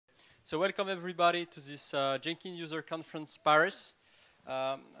So welcome everybody to this Jenkins User Conference Paris.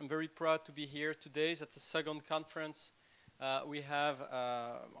 I'm very proud to be here today. That's the second conference we have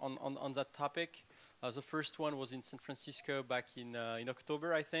on that topic. The first one was in San Francisco back in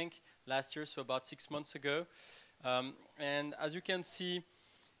October, I think, last year, so about 6 months ago. And as you can see,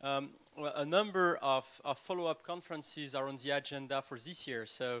 a number of follow-up conferences are on the agenda for this year.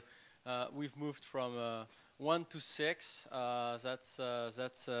 So we've moved from 1 to 6. That's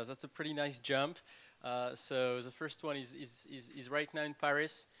a pretty nice jump. So the first one is right now in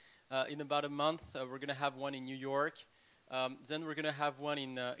Paris. In about a month, we're going to have one in New York. Then we're going to have one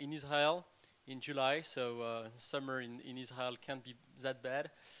in Israel in July. So summer in Israel can't be that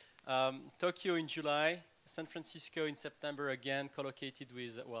bad. Tokyo in July. San Francisco in September, again collocated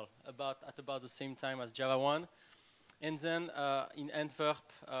with, well, at about the same time as Java 1. And then in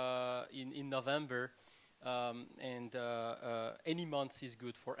Antwerp in November. Any month is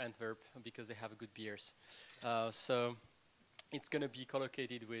good for Antwerp because they have good beers. So it's going to be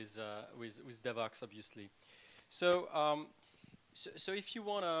collocated with Devox, obviously. So if you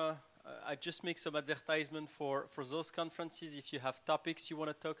want to, I just make some advertisement for those conferences. If you have topics you want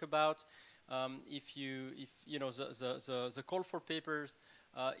to talk about, if you know the call for papers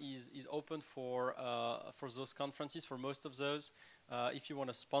is open for those conferences, for most of those. If you want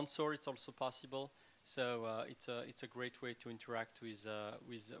to sponsor, it's also possible. So it's a great way to interact with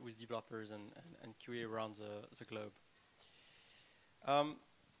developers and QA around the globe.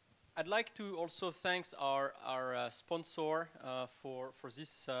 I'd like to also thank our sponsor for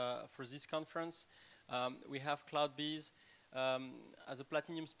this conference. We have CloudBees as a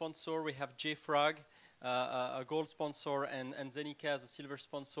platinum sponsor. We have JFrog, a gold sponsor, and Zenica as a silver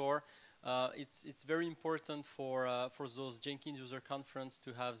sponsor. It's very important for those Jenkins user conference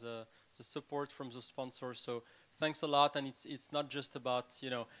to have the support from the sponsors. So thanks a lot. And it's not just about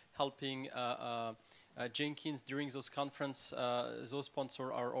helping Jenkins during those conference. Those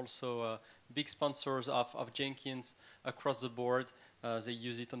sponsors are also big sponsors of Jenkins across the board. They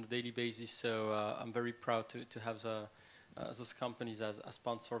use it on a daily basis. So I'm very proud to have those companies as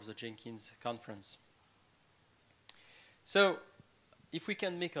sponsors of the Jenkins conference. So if we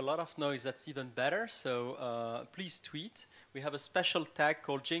can make a lot of noise, that's even better. So please tweet. We have a special tag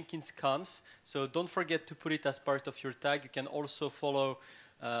called JenkinsConf. So don't forget to put it as part of your tag. You can also follow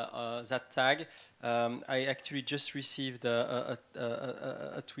that tag. I actually just received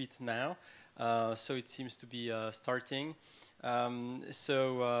a tweet now. So it seems to be starting.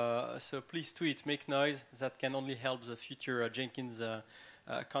 So please tweet, make noise. That can only help the future Jenkins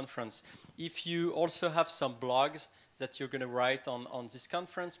conference. If you also have some blogs that you're going to write on this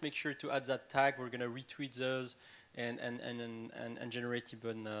conference, make sure to add that tag. We're going to retweet those and generate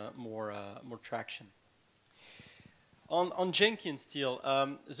even more traction. On Jenkins still,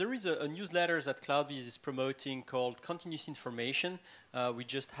 there is a newsletter that CloudBees is promoting called Continuous Information. We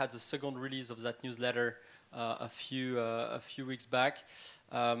just had the second release of that newsletter a few weeks back.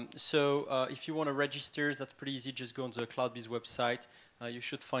 So if you want to register, that's pretty easy. Just go on the CloudBees website. You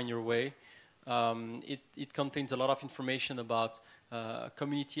should find your way. It contains a lot of information about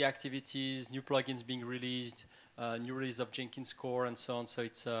community activities, new plugins being released, new release of Jenkins Core, and so on. So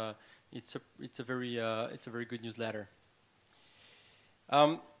it's a very good newsletter.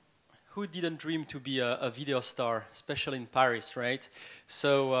 Who didn't dream to be a video star, especially in Paris, right?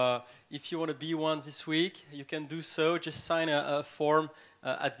 So if you want to be one this week, you can do so. Just sign a form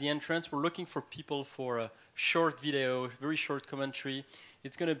at the entrance. We're looking for people for a short video, very short commentary.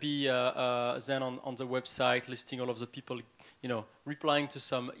 It's going to be then on the website, listing all of the people, replying to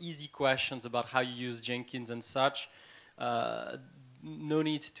some easy questions about how you use Jenkins and such. No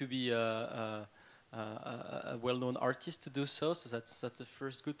need to be a well-known artist to do so. So that's the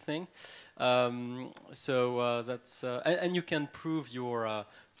first good thing. And you can prove your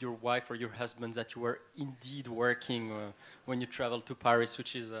wife or your husband that you were indeed working when you travel to Paris,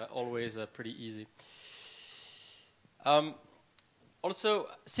 which is always pretty easy. Also,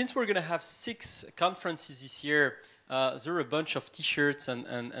 since we're going to have 6 conferences this year, there are a bunch of T-shirts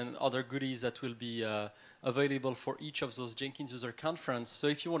and other goodies that will be available for each of those Jenkins user conference. So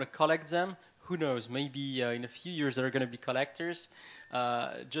if you want to collect them, who knows, maybe in a few years there are going to be collectors.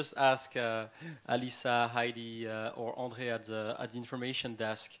 Just ask Alisa, Heidi, or Andre at the information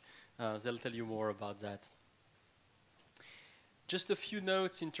desk. They'll tell you more about that. Just a few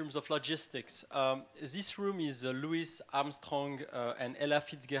notes in terms of logistics. This room is Louis Armstrong and Ella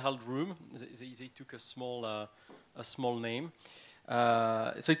Fitzgerald room. They took a small name.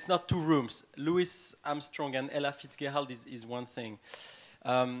 So it's not 2 rooms. Louis Armstrong and Ella Fitzgerald is one thing.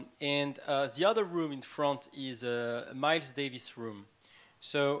 And the other room in front is Miles Davis room.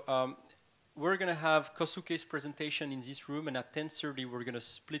 So we're going to have Kohsuke's presentation in this room, and at 10:30 we're going to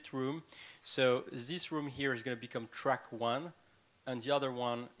split room. So this room here is going to become track 1, and the other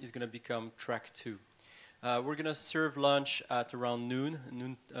one is going to become track 2. We're going to serve lunch at around noon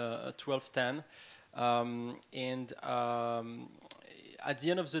 12:10. At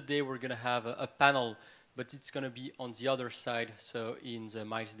the end of the day, we're going to have a panel, but it's going to be on the other side, so in the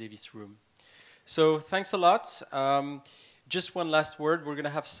Miles Davis room. So thanks a lot. Just one last word. We're going to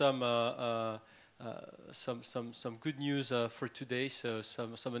have some good news for today. So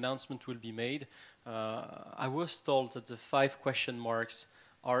some announcement will be made. I was told that the 5 question marks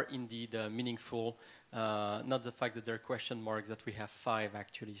are indeed meaningful. Not the fact that they're question marks, that we have 5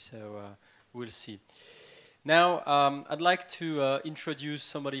 actually. So we'll see. Now, I'd like to introduce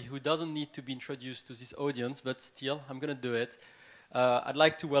somebody who doesn't need to be introduced to this audience, but still, I'm going to do it. I'd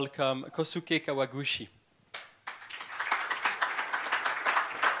like to welcome Kohsuke Kawaguchi.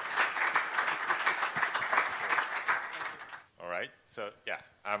 All right. So, yeah.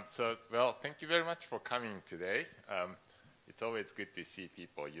 Well, thank you very much for coming today. It's always good to see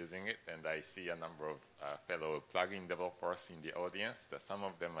people using it, and I see a number of fellow plugin developers in the audience. Some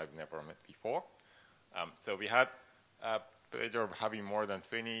of them I've never met before. So we had a pleasure of having more than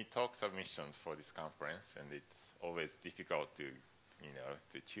 20 talk submissions for this conference, and it's always difficult to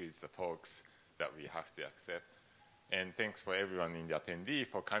choose the talks that we have to accept. And thanks for everyone in the attendee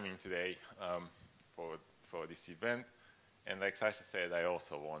for coming today for this event. And like Sacha said, I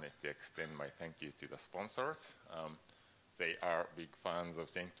also wanted to extend my thank you to the sponsors. They are big fans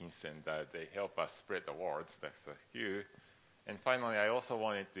of Jenkins, and they help us spread the word. That's a huge. And finally, I also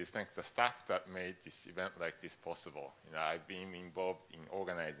wanted to thank the staff that made this event like this possible. I've been involved in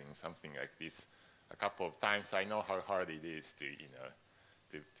organizing something like this a couple of times. I know how hard it is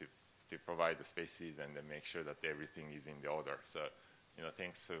to provide the spaces and then make sure that everything is in the order. So,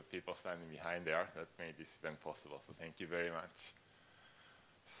 thanks to people standing behind there that made this event possible. So thank you very much.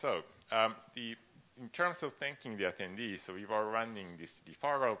 So in terms of thanking the attendees, so we were running this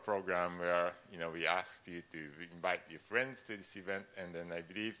referral program where we asked you to invite your friends to this event, and then I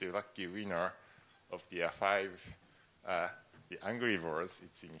believe the lucky winner of the 5 the Angry Birds,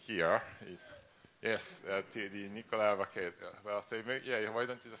 it's in here. Yes, to the Nicolas Vaquet. Well, so yeah, why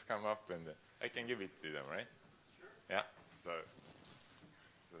don't you just come up and I can give it to them, right? Sure. Yeah. So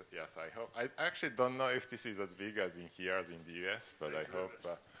yes, I hope. I actually don't know if this is as big as in here as in the US, but I hope.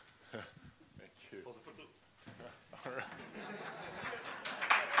 Thank you. For the photo. All right.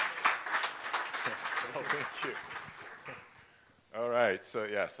 Oh, thank you. All right. So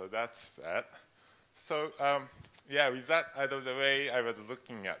yeah, so that's that. So yeah, with that out of the way, I was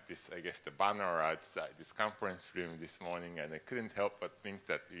looking at this, I guess, the banner outside this conference room this morning, and I couldn't help but think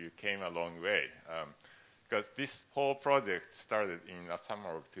that you came a long way. Because this whole project started in the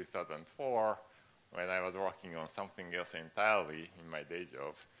summer of 2004 when I was working on something else entirely in my day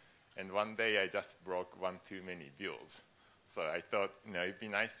job. And one day I just broke 1 too many bills. So I thought, it'd be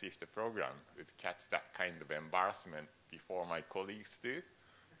nice if the program would catch that kind of embarrassment before my colleagues do.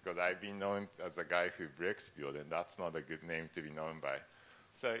 Because I've been known as a guy who breaks build, and that's not a good name to be known by.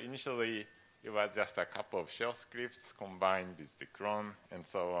 So initially, it was just a couple of shell scripts combined with the cron and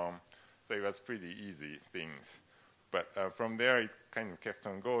so on. So it was pretty easy things. But from there, it kind of kept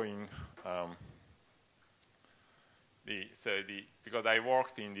on going. Because I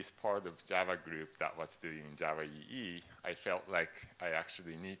worked in this part of Java group that was doing Java EE, I felt like I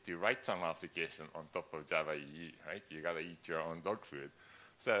actually need to write some application on top of Java EE, right? You got to eat your own dog food.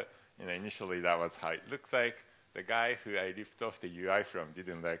 So initially, that was how it looked like. The guy who I ripped off the UI from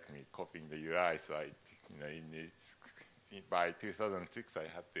didn't like me copying the UI, so by 2006, I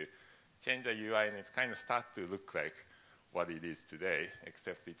had to change the UI, and it kind of started to look like what it is today,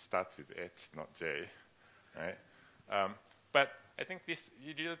 except it starts with H, not J, right? But I think this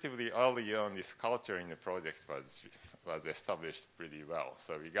relatively early on, this culture in the project was established pretty well.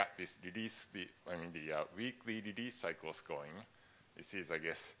 So we got this release, the weekly release cycles going. This is, I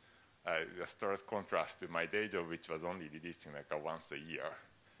guess, the stark contrast to my day job, which was only releasing like once a year.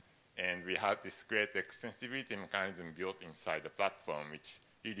 And we had this great extensibility mechanism built inside the platform, which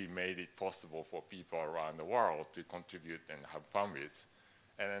really made it possible for people around the world to contribute and have fun with.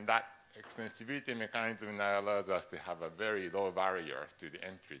 And then that extensibility mechanism now allows us to have a very low barrier to the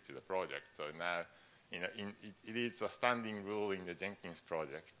entry to the project. So now, it is a standing rule in the Jenkins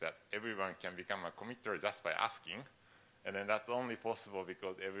project that everyone can become a committer just by asking. And then that's only possible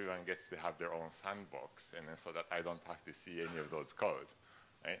because everyone gets to have their own sandbox, and then so that I don't have to see any of those code,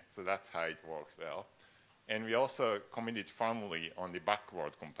 right? So that's how it works well. And we also committed firmly on the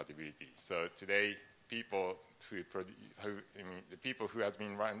backward compatibility. So today, people the people who have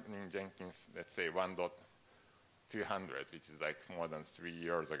been running Jenkins, let's say 1.200, which is like more than 3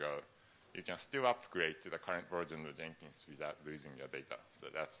 years ago, you can still upgrade to the current version of Jenkins without losing your data. So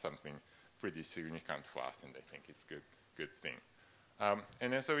that's something pretty significant for us, and I think it's a good thing.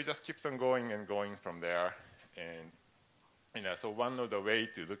 And then so we just kept on going and going from there. And so one of the ways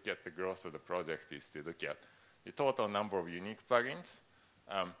to look at the growth of the project is to look at the total number of unique plugins.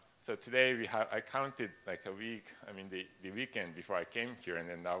 So today I counted like a week, the weekend before I came here, and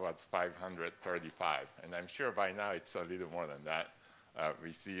then that was 535. And I'm sure by now it's a little more than that.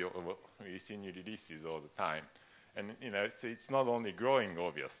 We see new releases all the time. And so it's not only growing,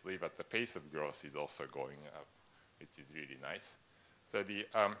 obviously, but the pace of growth is also going up, which is really nice. So the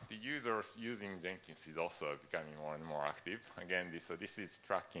users using Jenkins is also becoming more and more active. Again, this is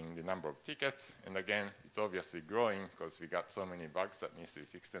tracking the number of tickets. And again, it's obviously growing because we got so many bugs that needs to be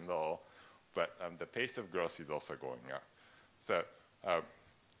fixed and all. But the pace of growth is also going up. So so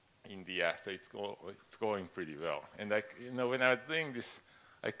it's going pretty well. And when I was doing this,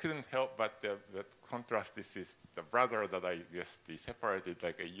 I couldn't help but contrast this with the brother that I guess they separated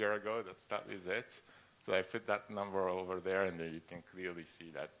like a year ago that started with Edge. So I put that number over there, and then you can clearly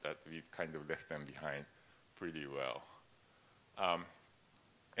see that we've kind of left them behind pretty well.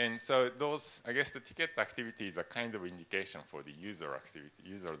 And so those, I guess the ticket activities are kind of indication for the user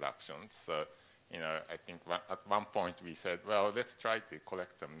adoptions. So, I think at one point we said, well, let's try to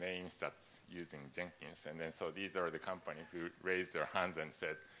collect some names that's using Jenkins. And then so these are the companies who raised their hands and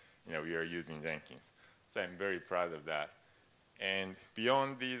said, we are using Jenkins. So I'm very proud of that. And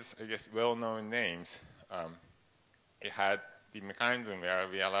beyond these, I guess, well-known names, it had the mechanism where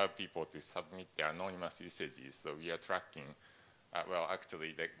we allow people to submit their anonymous usages. So we are tracking, well,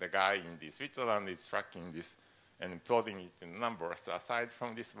 actually, the guy in Switzerland is tracking this and plotting it in numbers. So aside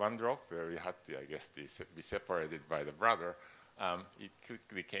from this one drop where we had to, I guess, be separated by the brother, it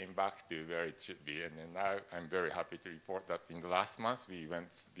quickly came back to where it should be. And then now I'm very happy to report that in the last month, we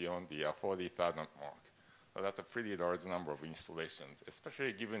went beyond the 40,000 mark. So that's a pretty large number of installations,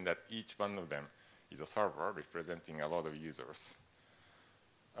 especially given that each one of them is a server representing a lot of users.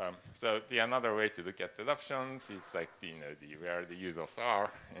 So another way to look at the adoptions is like where the users are,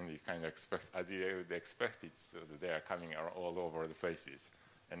 and you kind of expect, as you would expect, they are coming all over the places.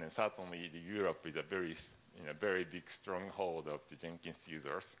 And then certainly Europe is a very big stronghold of the Jenkins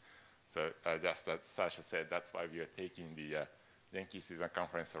users. So just as Sacha said, that's why we are taking the Jenkins user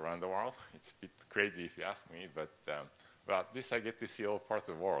conference around the world. It's a bit crazy if you ask me, but at least I get to see all parts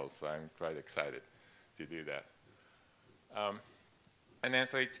of the world, so I'm quite excited to do that. And then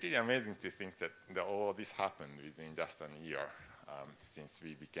so it's really amazing to think that all this happened within just a year since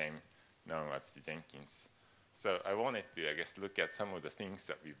we became known as the Jenkins. So I wanted to, I guess, look at some of the things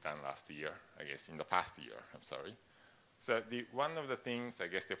that we've done last year, I guess, in the past year, I'm sorry. So one of the things, I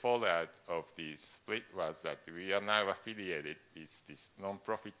guess, the fallout of the split was that we are now affiliated with this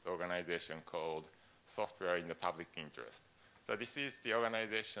nonprofit organization called Software in the Public Interest. So this is the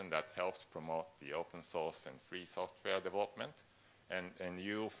organization that helps promote the open source and free software development. And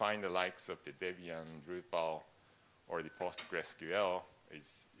you'll find the likes of the Debian, Drupal, or the PostgreSQL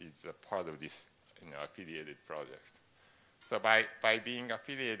is a part of this affiliated project. So by being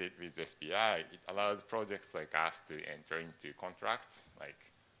affiliated with SPI, it allows projects like us to enter into contracts,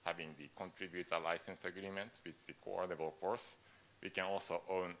 like having the contributor license agreement with the core developers. We can also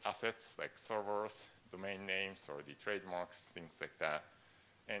own assets like servers, domain names, or the trademarks, things like that.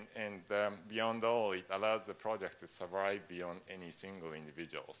 And beyond all, it allows the project to survive beyond any single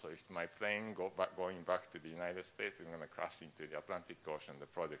individual. So if my plane going back to the United States is going to crash into the Atlantic Ocean, the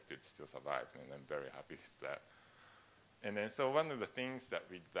project would still survive, and I'm very happy with that. And then so one of the things that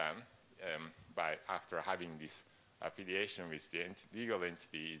we've done after having this affiliation with the legal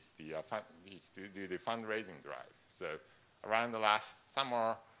entity is to do the fundraising drive. So around the last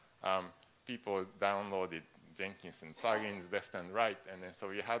summer, people downloaded Jenkins and plugins left and right, and then so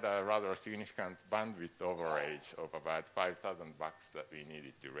we had a rather significant bandwidth overage of about $5,000 that we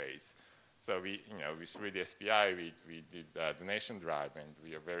needed to raise. So through the SPI, we did a donation drive, and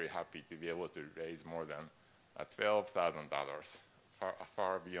we are very happy to be able to raise more than $12,000,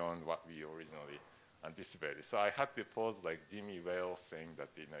 far beyond what we originally anticipated. So I had to pause like Jimmy Wales saying that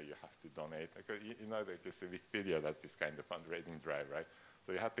you have to donate, because there's a Wikipedia that's this kind of fundraising drive, right?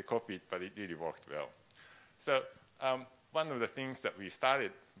 So you had to copy it, but it really worked well. So one of the things that we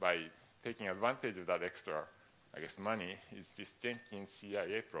started by taking advantage of that extra, I guess, money is this Jenkins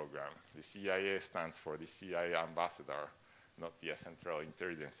CIA program. The CIA stands for the CIA ambassador, not the Central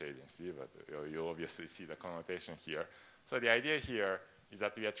Intelligence Agency, but you obviously see the connotation here. So the idea here is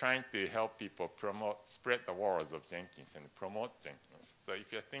that we are trying to help people spread the words of Jenkins and promote Jenkins. So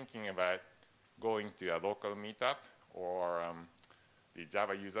if you're thinking about going to a local meetup or the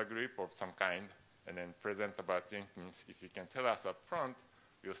Java user group of some kind, and then present about Jenkins, if you can tell us up front,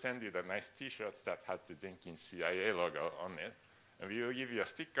 we'll send you the nice T-shirts that have the Jenkins CIA logo on it. And we will give you a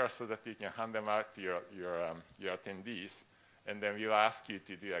sticker so that you can hand them out to your attendees. And then we'll ask you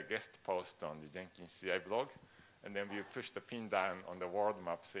to do a guest post on the Jenkins CI blog. And then we'll push the pin down on the world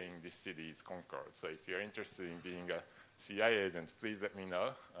map saying this city is Concord. So if you're interested in being a CI agent, please let me know.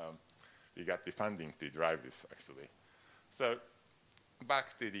 We got the funding to drive this, actually. So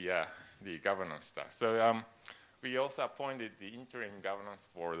back to the governance stuff. So we also appointed the interim governance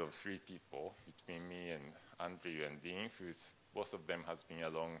board of 3 people between me and Andrew and Dean, both of them has been a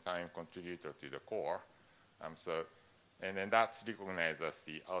long-time contributor to the core. And then that's recognized as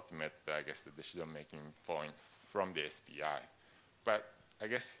the ultimate, I guess, the decision-making point from the SPI. But I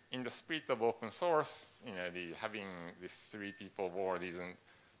guess in the spirit of open source, having this 3 people board isn't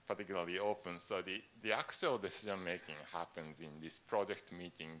particularly open. So the actual decision-making happens in this project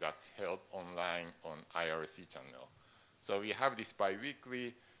meeting that's held online on IRC channel. So we have this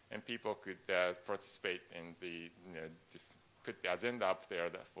bi-weekly, and people could participate in just put the agenda up there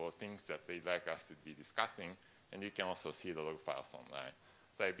for things that they'd like us to be discussing, and you can also see the log files online.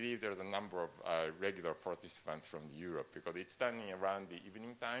 So I believe there's a number of regular participants from Europe, because it's done around the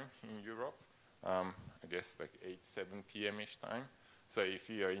evening time in Europe, I guess like 8, 7 p.m.-ish time. So if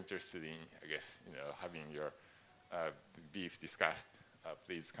you are interested in, I guess, having your beef discussed,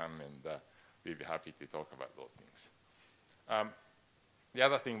 please come, and we'll be happy to talk about those things. The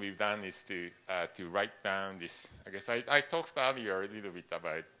other thing we've done is to write down this. I guess I talked earlier a little bit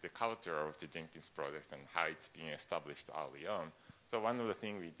about the culture of the Jenkins project and how it's being established early on. So one of the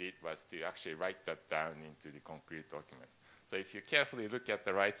things we did was to actually write that down into the concrete document. So if you carefully look at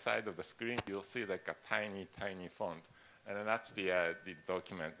the right side of the screen, you'll see like a tiny, tiny font. And then that's the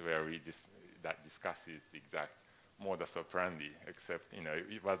document where that discusses the exact modus operandi, except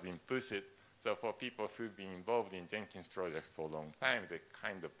it was implicit. So for people who've been involved in Jenkins project for a long time, they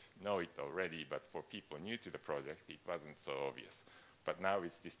kind of know it already. But for people new to the project, it wasn't so obvious. But now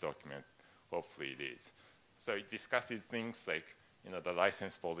it's this document. Hopefully it is. So it discusses things like the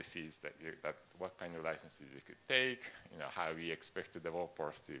license policies, that what kind of licenses we could take, how we expect the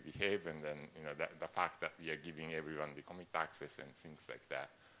developers to behave, and then the fact that we are giving everyone the commit access and things like that.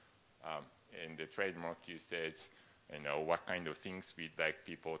 And the trademark usage, what kind of things we'd like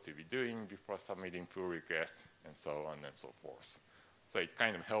people to be doing before submitting pull requests, and so on and so forth. So it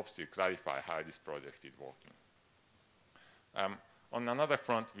kind of helps to clarify how this project is working. On another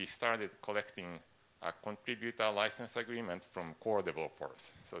front, we started collecting a contributor license agreement from core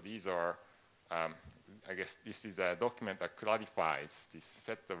developers. So these are, I guess this is a document that clarifies this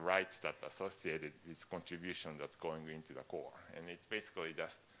set of rights that are associated with contribution that's going into the core. And it's basically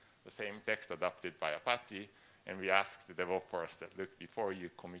just the same text adopted by Apache. And we ask the developers that, look, before you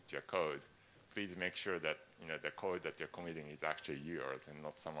commit your code, please make sure that the code that you're committing is actually yours and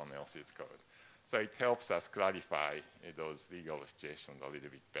not someone else's code. So it helps us clarify those legal situations a little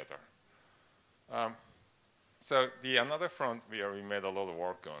bit better. So another front where we made a lot of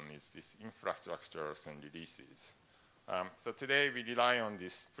work on is this infrastructures and releases. So today we rely on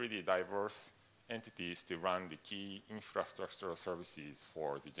these pretty diverse entities to run the key infrastructural services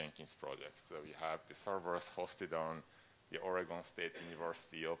for the Jenkins project. So we have the servers hosted on the Oregon State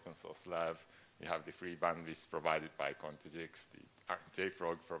University Open Source Lab. We have the free bandwidth provided by Contagix. The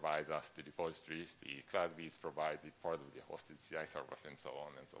JFrog provides us the repositories. The CloudBees provide the part of the hosted CI servers, and so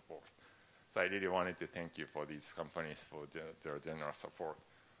on and so forth. So I really wanted to thank you for these companies for their generous support.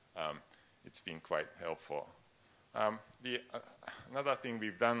 It's been quite helpful. Another thing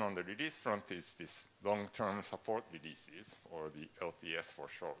we've done on the release front is this long-term support releases, or the LTS for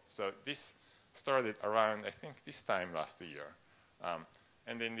short. So this started around, I think, this time last year.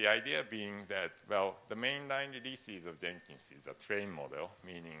 And then the idea being that, well, the mainline releases of Jenkins is a train model,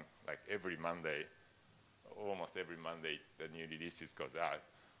 meaning like every Monday, almost every Monday, the new releases goes out.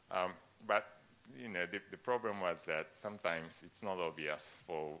 But the problem was that sometimes it's not obvious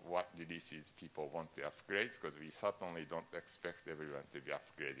for what releases people want to upgrade, because we certainly don't expect everyone to be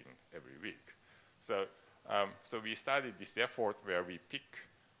upgrading every week. So we started this effort where we pick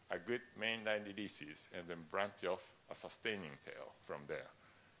a good mainline releases and then branch off a sustaining tail from there.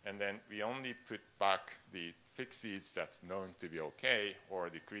 And then we only put back the fixes that's known to be okay, or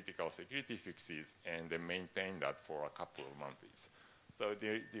the critical security fixes, and then maintain that for a couple of months. So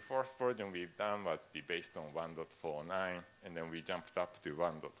the first version we've done was based on 1.49, and then we jumped up to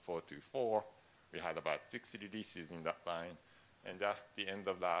 1.424. We had about 6 releases in that line. And just the end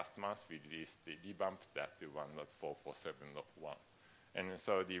of last month, we revamped that to 1.447.1. And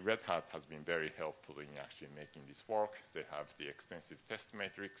so the Red Hat has been very helpful in actually making this work. They have the extensive test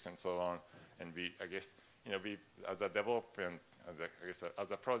matrix and so on. And I guess, we, as a development,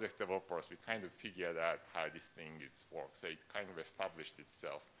 as a project developers, we kind of figured out how this thing works. So it kind of established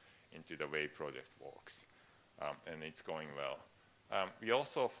itself into the way project works. And it's going well. We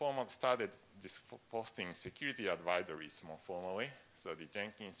also started posting security advisories more formally. So the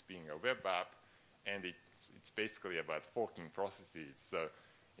Jenkins being a web app, and it's basically about forking processes. So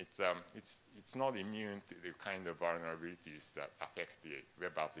it's not immune to the kind of vulnerabilities that affect the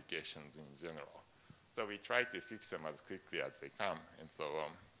web applications in general. So we try to fix them as quickly as they come, and so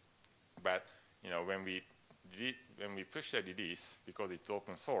on. But when we push a release, because it's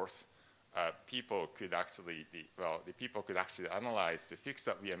open source, people could actually analyze the fix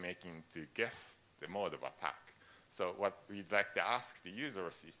that we are making to guess the mode of attack. So what we'd like to ask the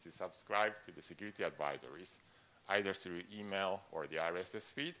users is to subscribe to the security advisories, either through email or the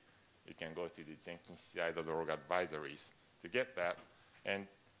RSS feed. You can go to the jenkinsci.org advisories to get that. And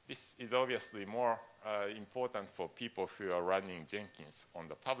this is obviously more important for people who are running Jenkins on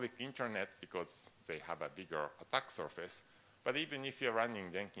the public internet because they have a bigger attack surface. But even if you're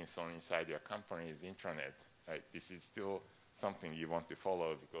running Jenkins on inside your company's intranet, this is still something you want to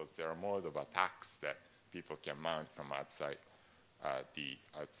follow because there are modes of attacks that people can mount from outside the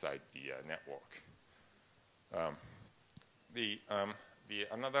network.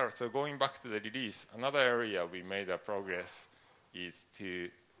 So going back to the release, another area we made a progress is to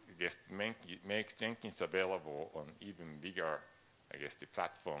make Jenkins available on even bigger, the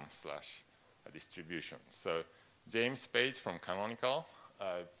platform / distribution. So James Page from Canonical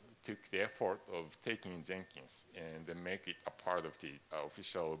took the effort of taking Jenkins and then make it a part of the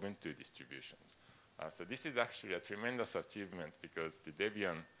official Ubuntu distributions. So this is actually a tremendous achievement because the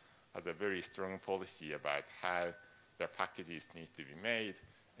Debian has a very strong policy about how their packages need to be made.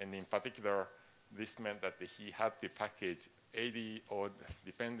 And in particular, this meant that he had to package 80 odd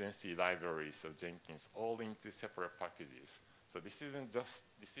dependency libraries of Jenkins all into separate packages. So this isn't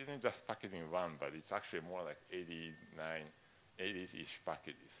just packaging one, but it's actually more like 80-ish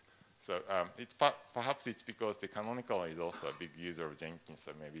packages. So perhaps it's because the Canonical is also a big user of Jenkins,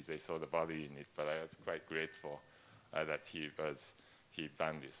 so maybe they saw the value in it. But I was quite grateful that he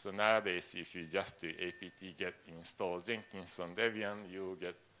done this. So nowadays, if you just do apt-get install Jenkins on Debian, you'll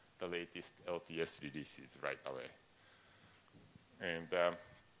get the latest LTS releases right away. And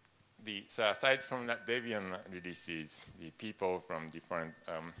so aside from that Debian releases, the people from different,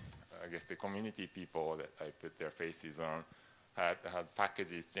 the community people that I put their faces on had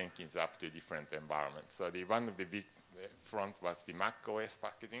packages Jenkins up to different environments. So one of the big front was the Mac OS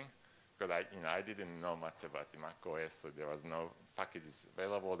packaging, because I didn't know much about the Mac OS, so there was no packages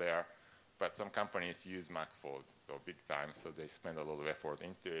available there. But some companies use Mac for big time, so they spend a lot of effort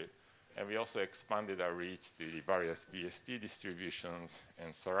into it. And we also expanded our reach to the various BSD distributions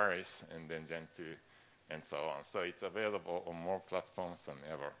and Solaris and then Gen 2 and so on. So it's available on more platforms than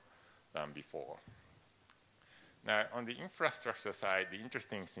ever than before. Now, on the infrastructure side, the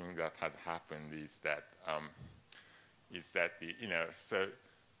interesting thing that has happened is that so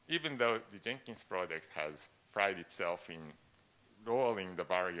even though the Jenkins project has prided itself in lowering the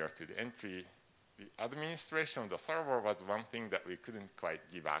barrier to the entry, the administration of the server was one thing that we couldn't quite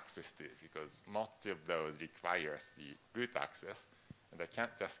give access to because much of those requires the root access, and I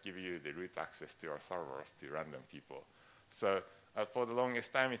can't just give you the root access to our servers to random people. So for the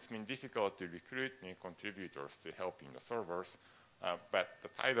longest time, it's been difficult to recruit new contributors to helping the servers, but the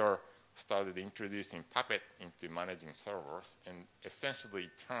Tidor started introducing Puppet into managing servers and essentially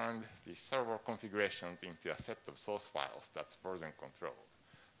turned the server configurations into a set of source files that's version controlled.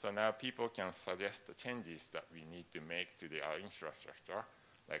 So now people can suggest the changes that we need to make to our infrastructure,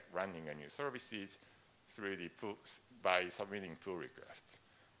 like running a new services through by submitting pull requests.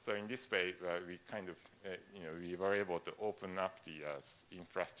 So in this way, we kind of, we were able to open up the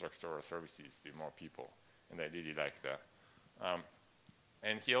infrastructure or services to more people, and I really like that.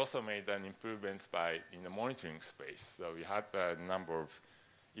 And he also made an improvements in the monitoring space. So we had a number of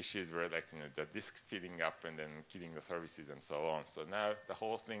issues where the disk filling up and then killing the services and so on. So now the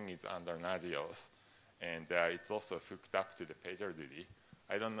whole thing is under Nagios, and it's also hooked up to the PagerDuty.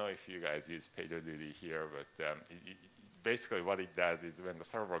 I don't know if you guys use PagerDuty here, but basically what it does is when the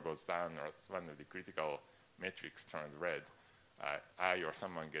server goes down or one of the critical metrics turns red, I or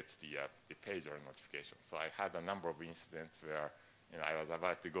someone gets the pager notification. So I had a number of incidents where I was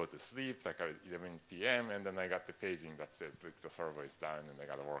about to go to sleep, like at 11 p.m., and then I got the paging that says, look, the server is down and I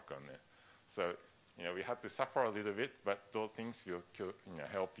got to work on it. So we had to suffer a little bit, but those things will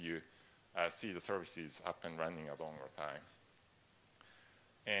help you see the services up and running a longer time.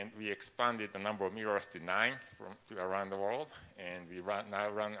 And we expanded the number of mirrors to 9 around the world, and we now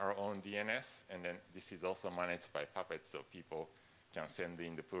run our own DNS, and then this is also managed by Puppet, so people can send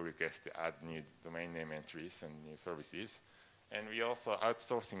in the pull request to add new domain name entries and new services. And we also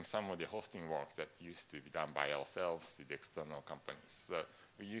outsourcing some of the hosting work that used to be done by ourselves to the external companies. So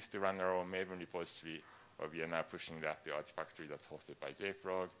we used to run our own Maven repository, but we are now pushing that to Artifactory that's hosted by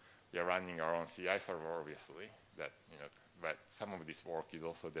JFrog. We are running our own CI server, obviously, that, but some of this work is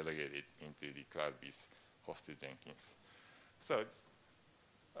also delegated into the CloudBees hosted Jenkins. So,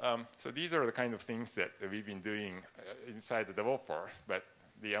 so these are the kind of things that we've been doing inside the developer, but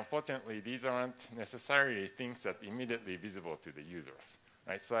unfortunately, these aren't necessarily things that immediately visible to the users,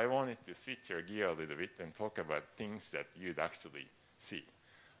 right? So I wanted to switch your gear a little bit and talk about things that you'd actually see.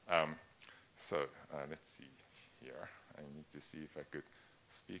 Let's see here. I need to see if I could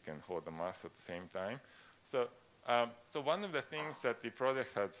speak and hold the mouse at the same time. So one of the things that the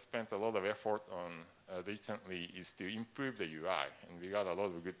project has spent a lot of effort on recently is to improve the UI, and we got a lot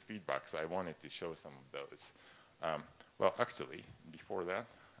of good feedback, so I wanted to show some of those. Well, actually, before that,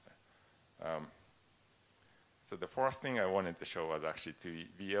 so the first thing I wanted to show was actually to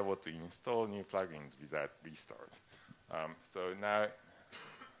be able to install new plugins without restart. So now,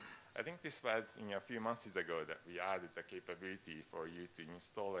 I think this was a few months ago that we added the capability for you to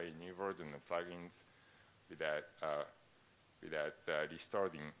install a new version of plugins without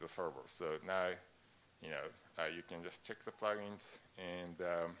restarting the server. So now, you can just check the plugins and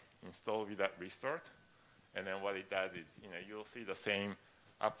install without restart. And then what it does is, you'll see the same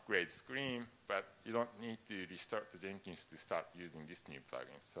upgrade screen, but you don't need to restart the Jenkins to start using this new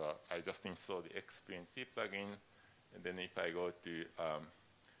plugin. So I just installed the XPNC plugin, and then if I go to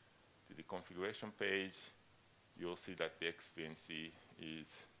the configuration page, you'll see that the XPNC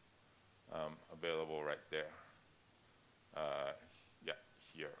is available right there. Yeah,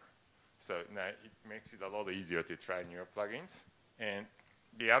 here. So now it makes it a lot easier to try newer plugins. And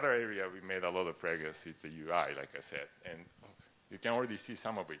the other area we made a lot of progress is the UI, like I said. And you can already see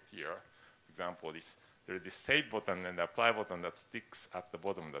some of it here. For example, there's this save button and the apply button that sticks at the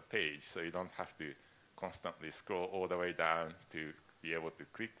bottom of the page, so you don't have to constantly scroll all the way down to be able to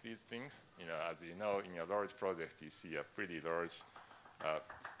click these things. As you know, in a large project, you see a pretty large,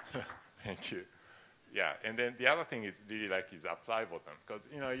 thank you. Yeah, and then the other thing is really is the apply button, because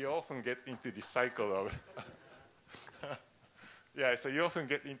you often get into this cycle of, yeah, so you often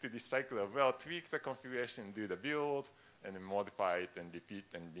get into this cycle of, well, tweak the configuration, do the build, and then modify it and repeat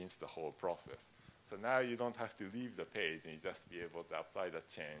and rinse the whole process. So now you don't have to leave the page, and you just be able to apply the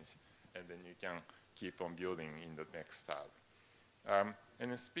change, and then you can keep on building in the next tab. And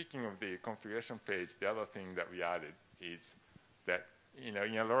then speaking of the configuration page, the other thing that we added is that in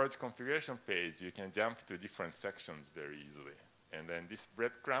a large configuration page, you can jump to different sections very easily. And then this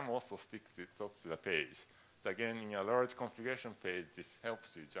breadcrumb also sticks to the top of the page. So again, in a large configuration page, this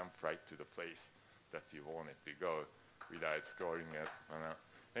helps you jump right to the place that you want it to go without scrolling it.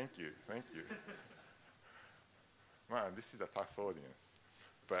 Thank you, thank you. Man, this is a tough audience.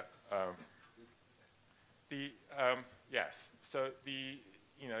 But yes, so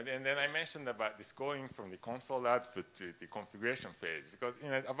and then I mentioned about this going from the console output to the configuration page, because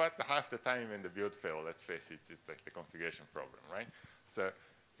about half the time when the build fails, let's face it, it's like the configuration problem, right? So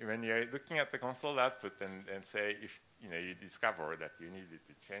when you're looking at the console output and say if you discover that you needed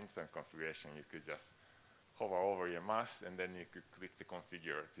to change some configuration, you could just hover over your mouse and then you could click the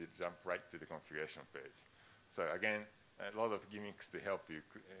configure to jump right to the configuration page. So again, a lot of gimmicks to help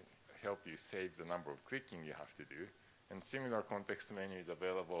you save the number of clicking you have to do. And similar context menu is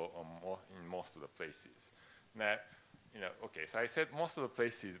available in most of the places. Now, okay, so I said most of the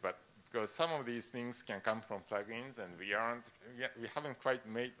places, but because some of these things can come from plugins, and we haven't quite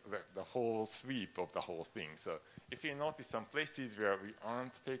made the whole sweep of the whole thing. So if you notice some places where we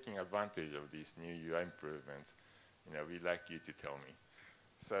aren't taking advantage of these new UI improvements, we'd like you to tell me.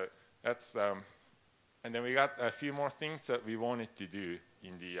 So that's, and then we got a few more things that we wanted to do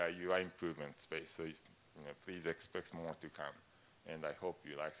in the UI improvement space. So please expect more to come, and I hope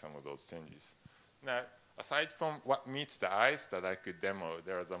you like some of those changes. Now, aside from what meets the eyes that I could demo,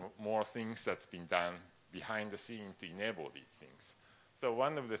 there's more things that's been done behind the scene to enable these things. So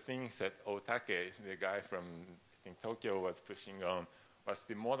one of the things that Otake, the guy from I think Tokyo, was pushing on was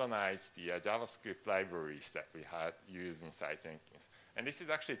to modernize the JavaScript libraries that we had used inside Jenkins. And this is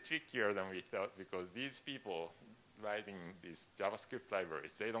actually trickier than we thought, because these people writing these JavaScript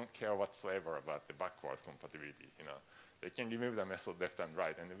libraries, they don't care whatsoever about the backward compatibility. They can remove the method left and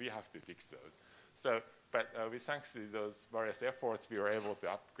right, and we have to fix those. But with thanks to those various efforts, we were able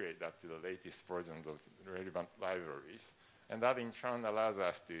to upgrade that to the latest versions of relevant libraries. And that in turn allows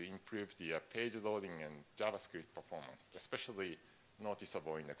us to improve the page loading and JavaScript performance, especially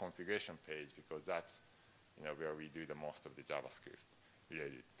noticeable in the configuration page, because that's where we do the most of the JavaScript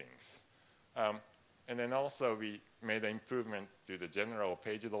related things. And then also we made an improvement to the general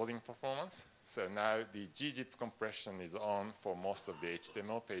page loading performance. So now the gzip compression is on for most of the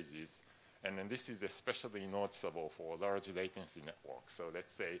HTML pages. And then this is especially noticeable for large latency networks. So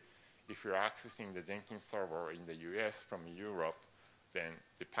let's say if you're accessing the Jenkins server in the US from Europe, then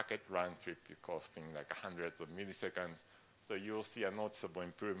the packet round trip is costing like hundreds of milliseconds. So you'll see a noticeable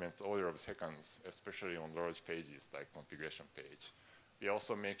improvement order of seconds, especially on large pages like configuration page. We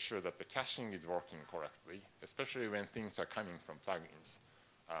also make sure that the caching is working correctly, especially when things are coming from plugins.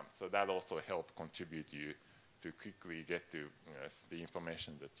 So that also helps contribute you to quickly get to the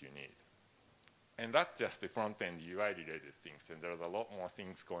information that you need. And that's just the front-end UI-related things, and there's a lot more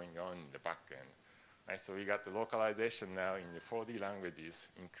things going on in the back-end. Right? So we got the localization now in the 40 languages,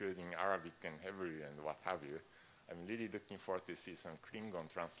 including Arabic and Hebrew and what have you. I'm really looking forward to see some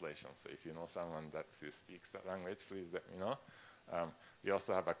Klingon translations. So if you know someone that speaks that language, please let me know. We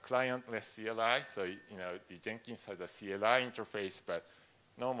also have a client-less CLI. So the Jenkins has a CLI interface, but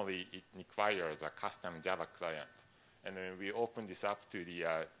normally it requires a custom Java client. And then we open this up to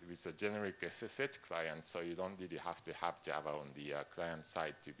with a generic SSH client, so you don't really have to have Java on the client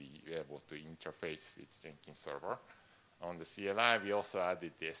side to be able to interface with Jenkins server. On the CLI, we also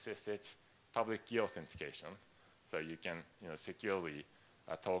added the SSH public key authentication, so you can securely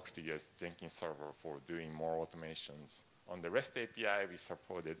talk to your Jenkins server for doing more automations. On the REST API, we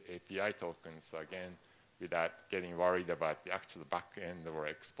supported API tokens, so again, without getting worried about the actual backend or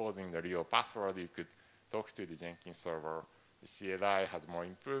exposing the real password, you could talk to the Jenkins server. The CLI has more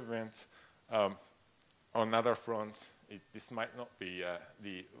improvements. On another front, this might not be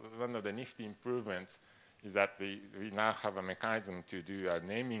one of the nifty improvements is that we now have a mechanism to do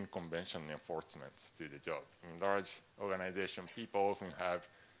naming convention enforcement to the job. In large organizations, people often have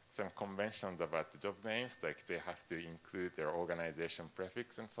some conventions about the job names, like they have to include their organization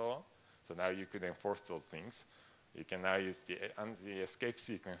prefix and so on. So now you could enforce those things. You can now use the escape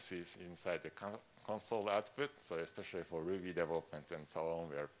sequences inside the console output, so especially for Ruby development and so on,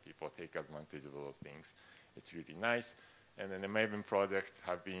 where people take advantage of those things. It's really nice. And then the Maven project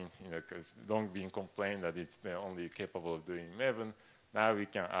have been, because long been complained that it's only capable of doing Maven. Now we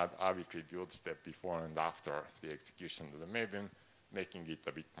can add arbitrary build step before and after the execution of the Maven, making it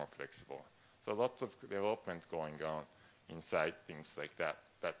a bit more flexible. So lots of development going on inside things like that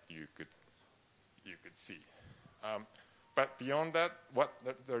you could see. But beyond that, what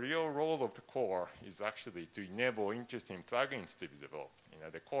the real role of the core is actually to enable interesting plugins to be developed.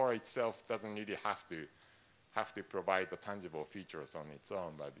 The core itself doesn't really have to provide the tangible features on its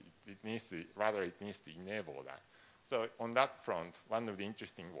own, but it needs to enable that. So on that front, one of the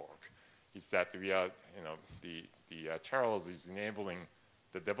interesting work is that we are, Charles is enabling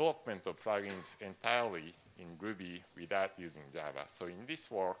the development of plugins entirely in Ruby without using Java. So in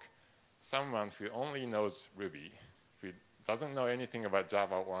this work, someone who only knows Ruby, who doesn't know anything about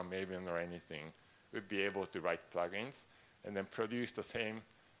Java or Maven or anything, would be able to write plugins and then produce the same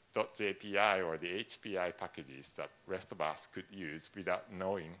 .jpi or the HPI packages that rest of us could use without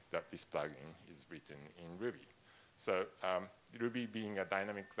knowing that this plugin is written in Ruby. So Ruby being a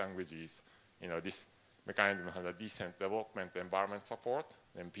dynamic language is, this mechanism has a decent development environment support,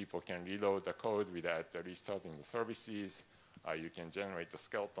 and people can reload the code without restarting the services. You can generate the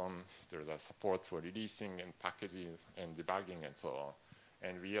skeleton. There's a support for releasing and packaging and debugging and so on.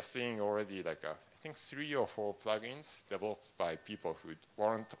 And we are seeing already I think 3 or 4 plugins developed by people who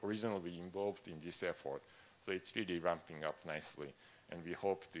weren't originally involved in this effort. So it's really ramping up nicely. And we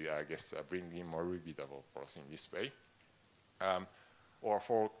hope to, bring in more Ruby developers in this way. Or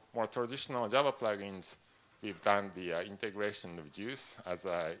for more traditional Java plugins, we've done the integration of JUC as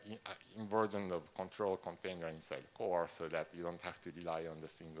an inversion of control container inside core, so that you don't have to rely on the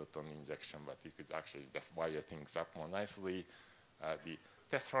singleton injection, but you could actually just wire things up more nicely. The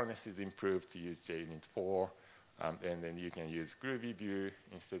test harness is improved to use JUnit 4, and then you can use Groovy View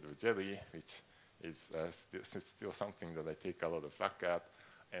instead of Jelly, which is still something that I take a lot of flack at.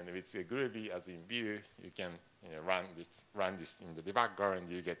 And with Groovy as in View, you can run this in the debugger, and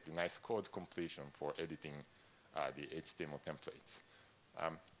you get the nice code completion for editing the HTML templates.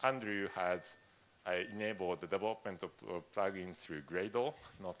 Andrew has enabled the development of plugins through Gradle,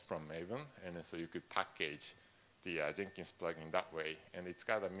 not from Maven, and so you could package the Jenkins plugin that way. And it's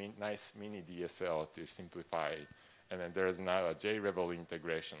got a nice mini DSL to simplify. And then there is now a JRebel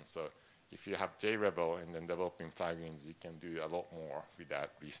integration, so if you have JRebel and then developing plugins, you can do a lot more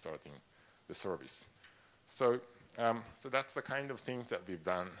without restarting the service. So, so that's the kind of things that we've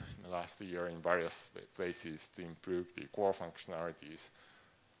done in the last year in various places to improve the core functionalities.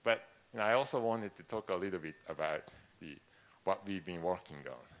 But I also wanted to talk a little bit about what we've been working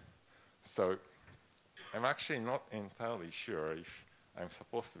on. So I'm actually not entirely sure if I'm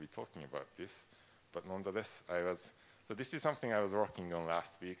supposed to be talking about this, but nonetheless, so this is something I was working on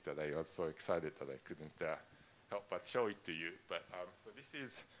last week that I was so excited that I couldn't help but show it to you. But so this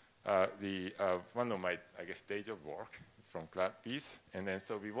is one of my, I guess, day job work from CloudBees. And then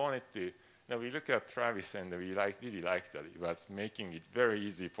so we wanted to, we looked at Travis and we really liked that it was making it very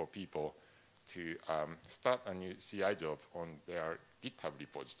easy for people to start a new CI job on their GitHub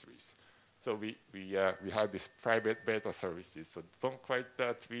repositories. So we had this private beta services, so don't quite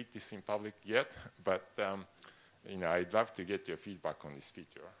tweet this in public yet, but I'd love to get your feedback on this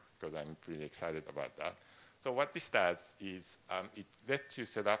feature because I'm pretty excited about that. So what this does is it lets you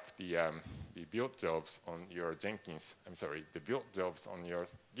set up the build jobs on your Jenkins, the build jobs on your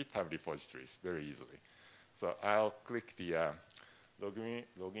GitHub repositories very easily. So I'll click the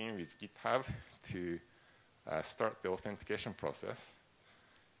login with GitHub to start the authentication process.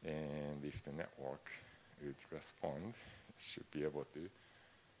 And if the network would respond, it should be able to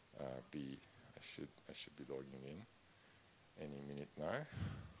I should be logging in any minute now.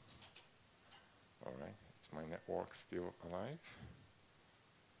 All right, is my network still alive?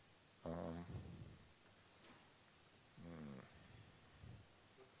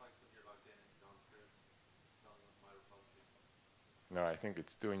 Looks like because you're logged in, it's gone through. My repositories. No, I think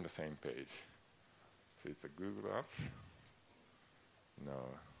it's still in the same page. So it's a Google app.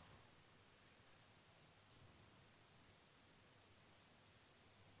 No.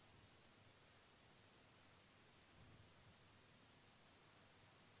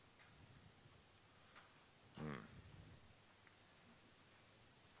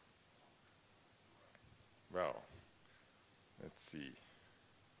 Well, let's see.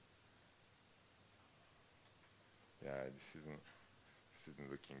 Yeah, this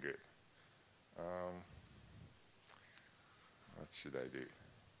isn't looking good. What should I do?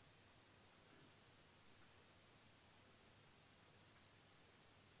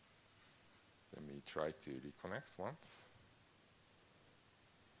 Let me try to reconnect once.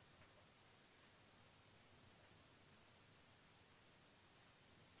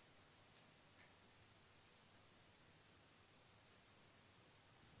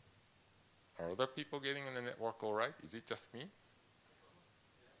 Are other people getting on the network all right? Is it just me?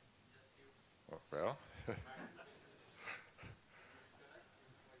 Oh, well,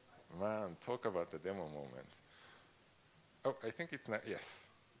 man, talk about the demo moment. Oh, I think it's not, yes.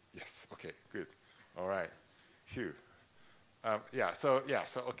 Yes, okay, good. All right, phew.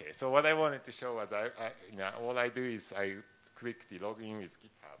 Okay. So what I wanted to show was all I do is I click the login with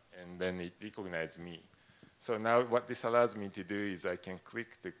GitHub, and then it recognizes me. So now what this allows me to do is I can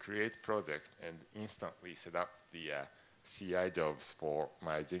click the create project and instantly set up the CI jobs for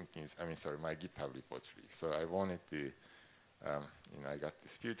my Jenkins, my GitHub repository. So I wanted to, I got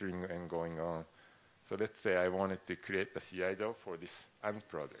this filtering and going on. So let's say I wanted to create a CI job for this AND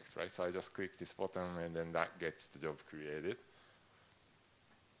project, right? So I just click this button and then that gets the job created.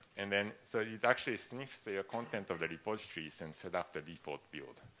 And then, so it actually sniffs the content of the repositories and set up the default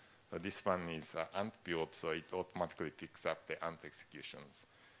build. So this one is ANT build, so it automatically picks up the ANT executions.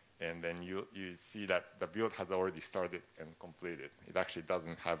 And then you see that the build has already started and completed. It actually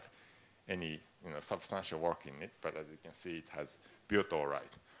doesn't have any substantial work in it, but as you can see, it has built all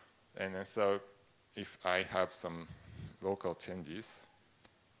right. And then so if I have some local changes,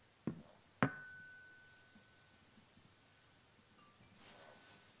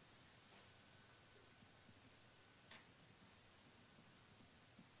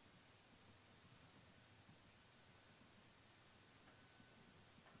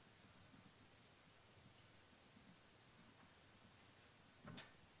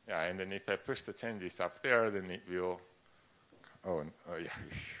 yeah, and then if I push the changes up there, then it will, oh yeah,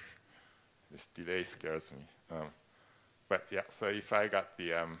 this delay scares me. But yeah, so if I got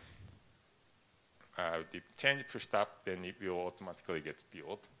the change pushed up, then it will automatically get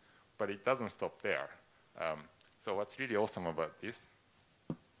built, but it doesn't stop there. So what's really awesome about this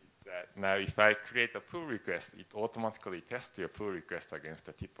is that now if I create a pull request, it automatically tests your pull request against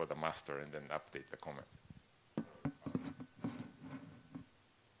the tip of the master and then update the comment.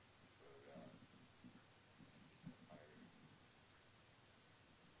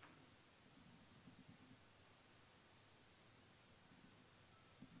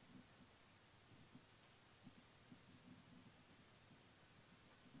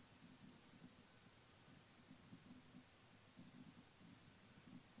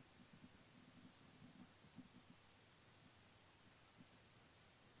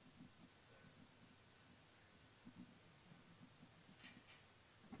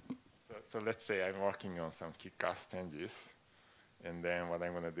 so let's say I'm working on some kick-ass changes, and then what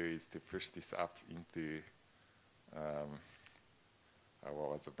I'm going to do is to push this up into, what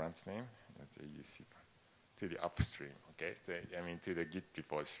was the branch name? JUC, to the upstream, okay? So, I mean, to the Git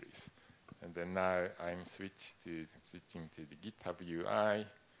repositories. And then now I'm switching to the GitHub UI,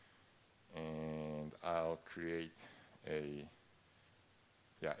 and I'll create a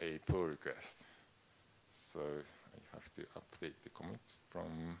pull request. So I have to update the commit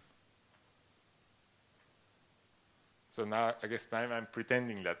from. So now, I guess now I'm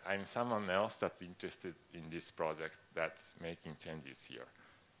pretending that I'm someone else that's interested in this project that's making changes here.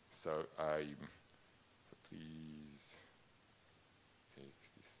 So please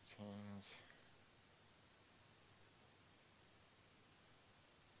take this change.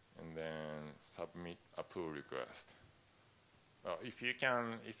 And then submit a pull request. Well, if you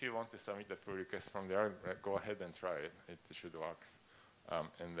want to submit a pull request from there, go ahead and try it. It should work.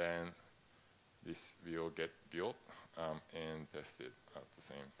 And then this will get built and tested at the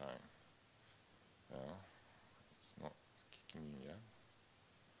same time. It's not kicking in yet.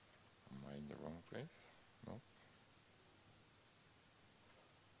 Am I in the wrong place? No.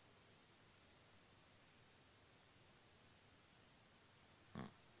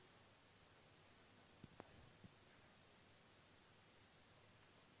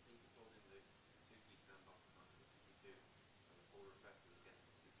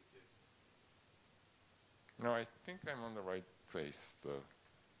 No, I think I'm on the right place, though.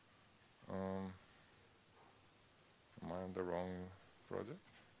 Am I on the wrong project?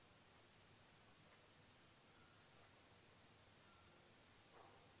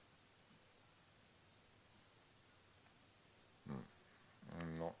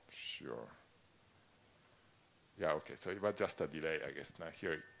 I'm not sure. Yeah, okay, so it was just a delay, I guess. Now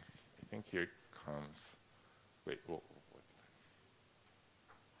here, I think here it comes. Wait, what?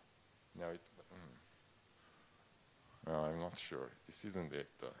 No, no, I'm not sure. This isn't it.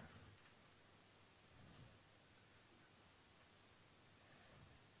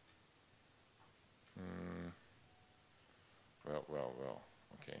 Well,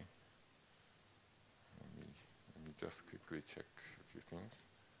 okay. Let me just quickly check a few things.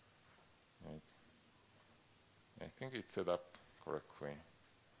 Right. I think it's set up correctly.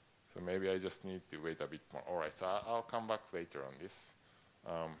 So maybe I just need to wait a bit more. All right, so I'll come back later on this.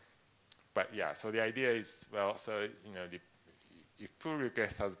 But yeah, so the idea is, well, so if pull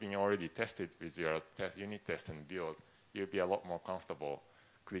request has been already tested with your unit test and build, you'll be a lot more comfortable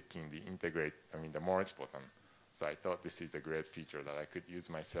clicking the integrate, the merge button. So I thought this is a great feature that I could use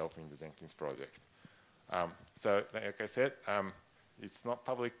myself in the Jenkins project. So like I said, it's not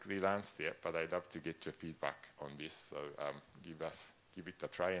publicly launched yet, but I'd love to get your feedback on this. So give it a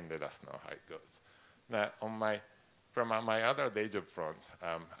try and let us know how it goes. Now, from my other day job front,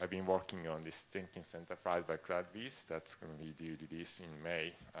 I've been working on this Jenkins Enterprise by CloudBees. That's going to be due release in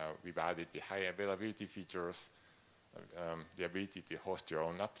May. We've added the high availability features, the ability to host your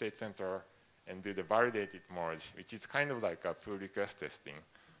own update center, and do the validated merge, which is kind of like a pull request testing,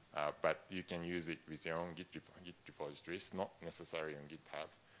 but you can use it with your own Git repositories, not necessarily on GitHub.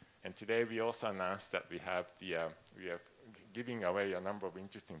 And today we also announced that we are giving away a number of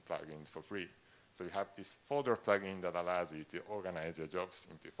interesting plugins for free. So we have this folder plugin that allows you to organize your jobs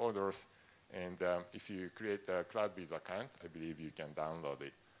into folders. And if you create a CloudBees account, I believe you can download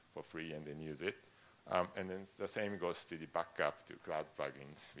it for free and then use it. And then the same goes to the backup to Cloud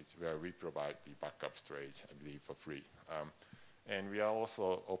plugins, where we provide the backup storage, I believe, for free. And we are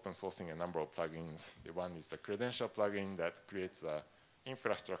also open sourcing a number of plugins. The one is the credential plugin that creates an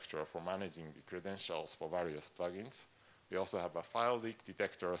infrastructure for managing the credentials for various plugins. We also have a file leak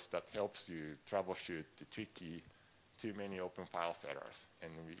detectors that helps you troubleshoot the tricky too many open files errors.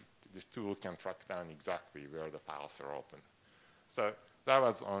 And this tool can track down exactly where the files are open. So that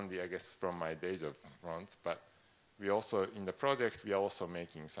was only, I guess, from my day job front, but we also, in the project, we are also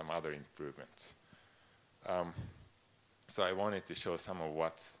making some other improvements. So I wanted to show some of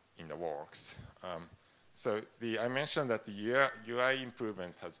what's in the works. So I mentioned that the UI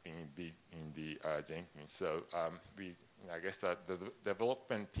improvement has been big in the Jenkins. So I guess that the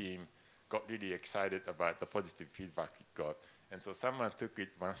development team got really excited about the positive feedback it got. And so someone took it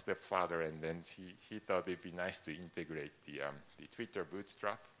one step further, and then he thought it'd be nice to integrate the Twitter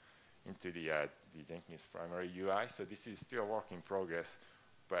bootstrap into the Jenkins primary UI. So this is still a work in progress,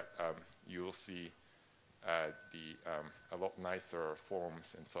 but you will see a lot nicer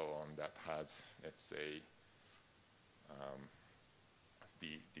forms and so on that has, let's say,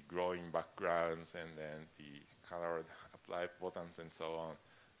 the growing backgrounds and then the colored apply buttons and so on.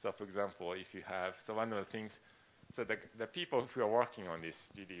 So for example, if you have, so one of the things, So the people who are working on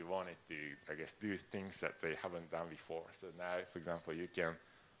this really wanted to, I guess, do things that they haven't done before. So now, for example, you can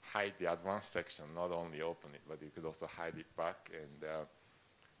hide the advanced section, not only open it, but you could also hide it back. And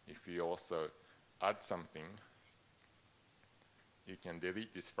if you also add something, you can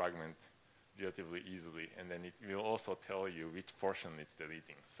delete this fragment relatively easily, and then it will also tell you which portion it's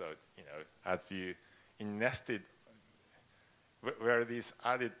deleting. So, you know, as you nested, where these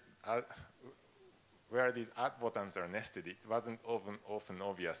add buttons are nested, it wasn't often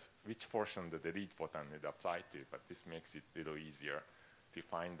obvious which portion the delete button would apply to, but this makes it a little easier to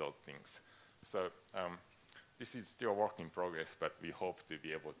find those things. So this is still a work in progress, but we hope to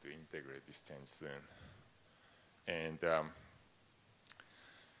be able to integrate this change soon. And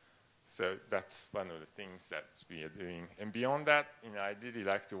so that's one of the things that we are doing. And beyond that, you know, I really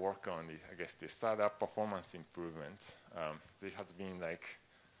like to work on the, I guess, the startup performance improvements. This has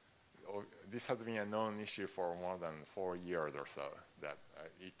been a known issue for more than 4 years or so. That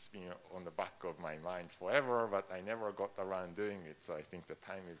it's been on the back of my mind forever, but I never got around doing it. So I think the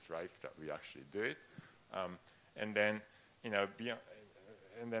time is ripe that we actually do it. And then, you know,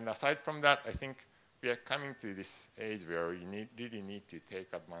 and then aside from that, I think we are coming to this age where we really need to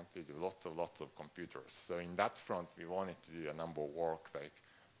take advantage of lots of computers. So in that front, we wanted to do a number of work, like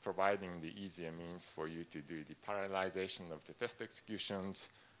providing the easier means for you to do the parallelization of the test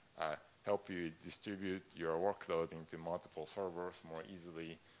executions, help you distribute your workload into multiple servers more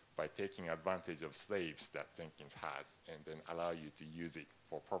easily by taking advantage of slaves that Jenkins has, and then allow you to use it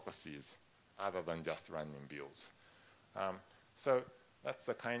for purposes other than just running builds. So that's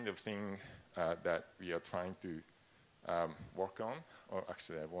the kind of thing that we are trying to work on. Or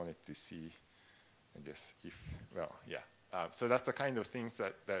actually, I wanted to see, I guess, so that's the kind of things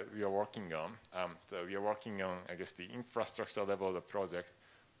that we are working on. So we are working on, I guess, the infrastructure level of the project,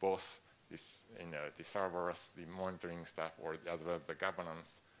 both this, you know, the servers, the monitoring stuff, or as well as the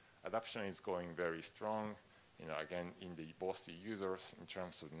governance. Adoption is going very strong. You know, again, in both the users in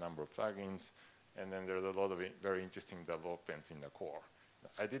terms of the number of plugins, and then there's a lot of very interesting developments in the core.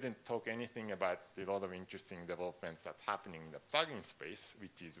 I didn't talk anything about a lot of interesting developments that's happening in the plugin space,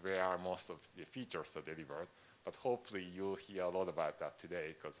 which is where most of the features are delivered. But hopefully you'll hear a lot about that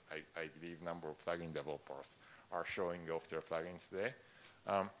today, because I believe a number of plugin developers are showing off their plugins today.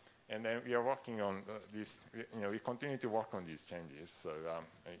 And then we are working on this. You know, we continue to work on these changes. So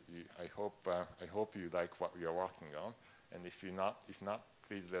I hope you like what we are working on. And if not,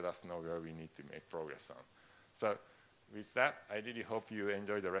 please let us know where we need to make progress on. So with that, I really hope you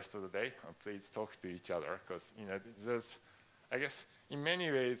enjoy the rest of the day. And please talk to each other, because, you know, there's, I guess, in many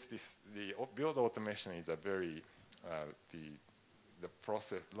ways, the build automation is a very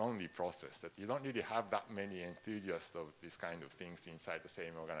lonely process, that you don't really have that many enthusiasts of these kind of things inside the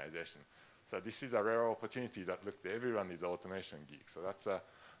same organization. So this is a rare opportunity that, look, everyone is automation geek. So that's an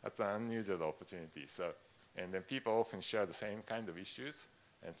unusual opportunity. So, and then people often share the same kind of issues.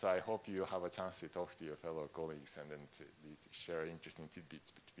 And so I hope you have a chance to talk to your fellow colleagues and then to share interesting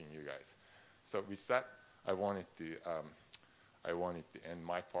tidbits between you guys. So with that, I wanted to end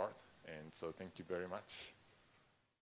my part. And so thank you very much.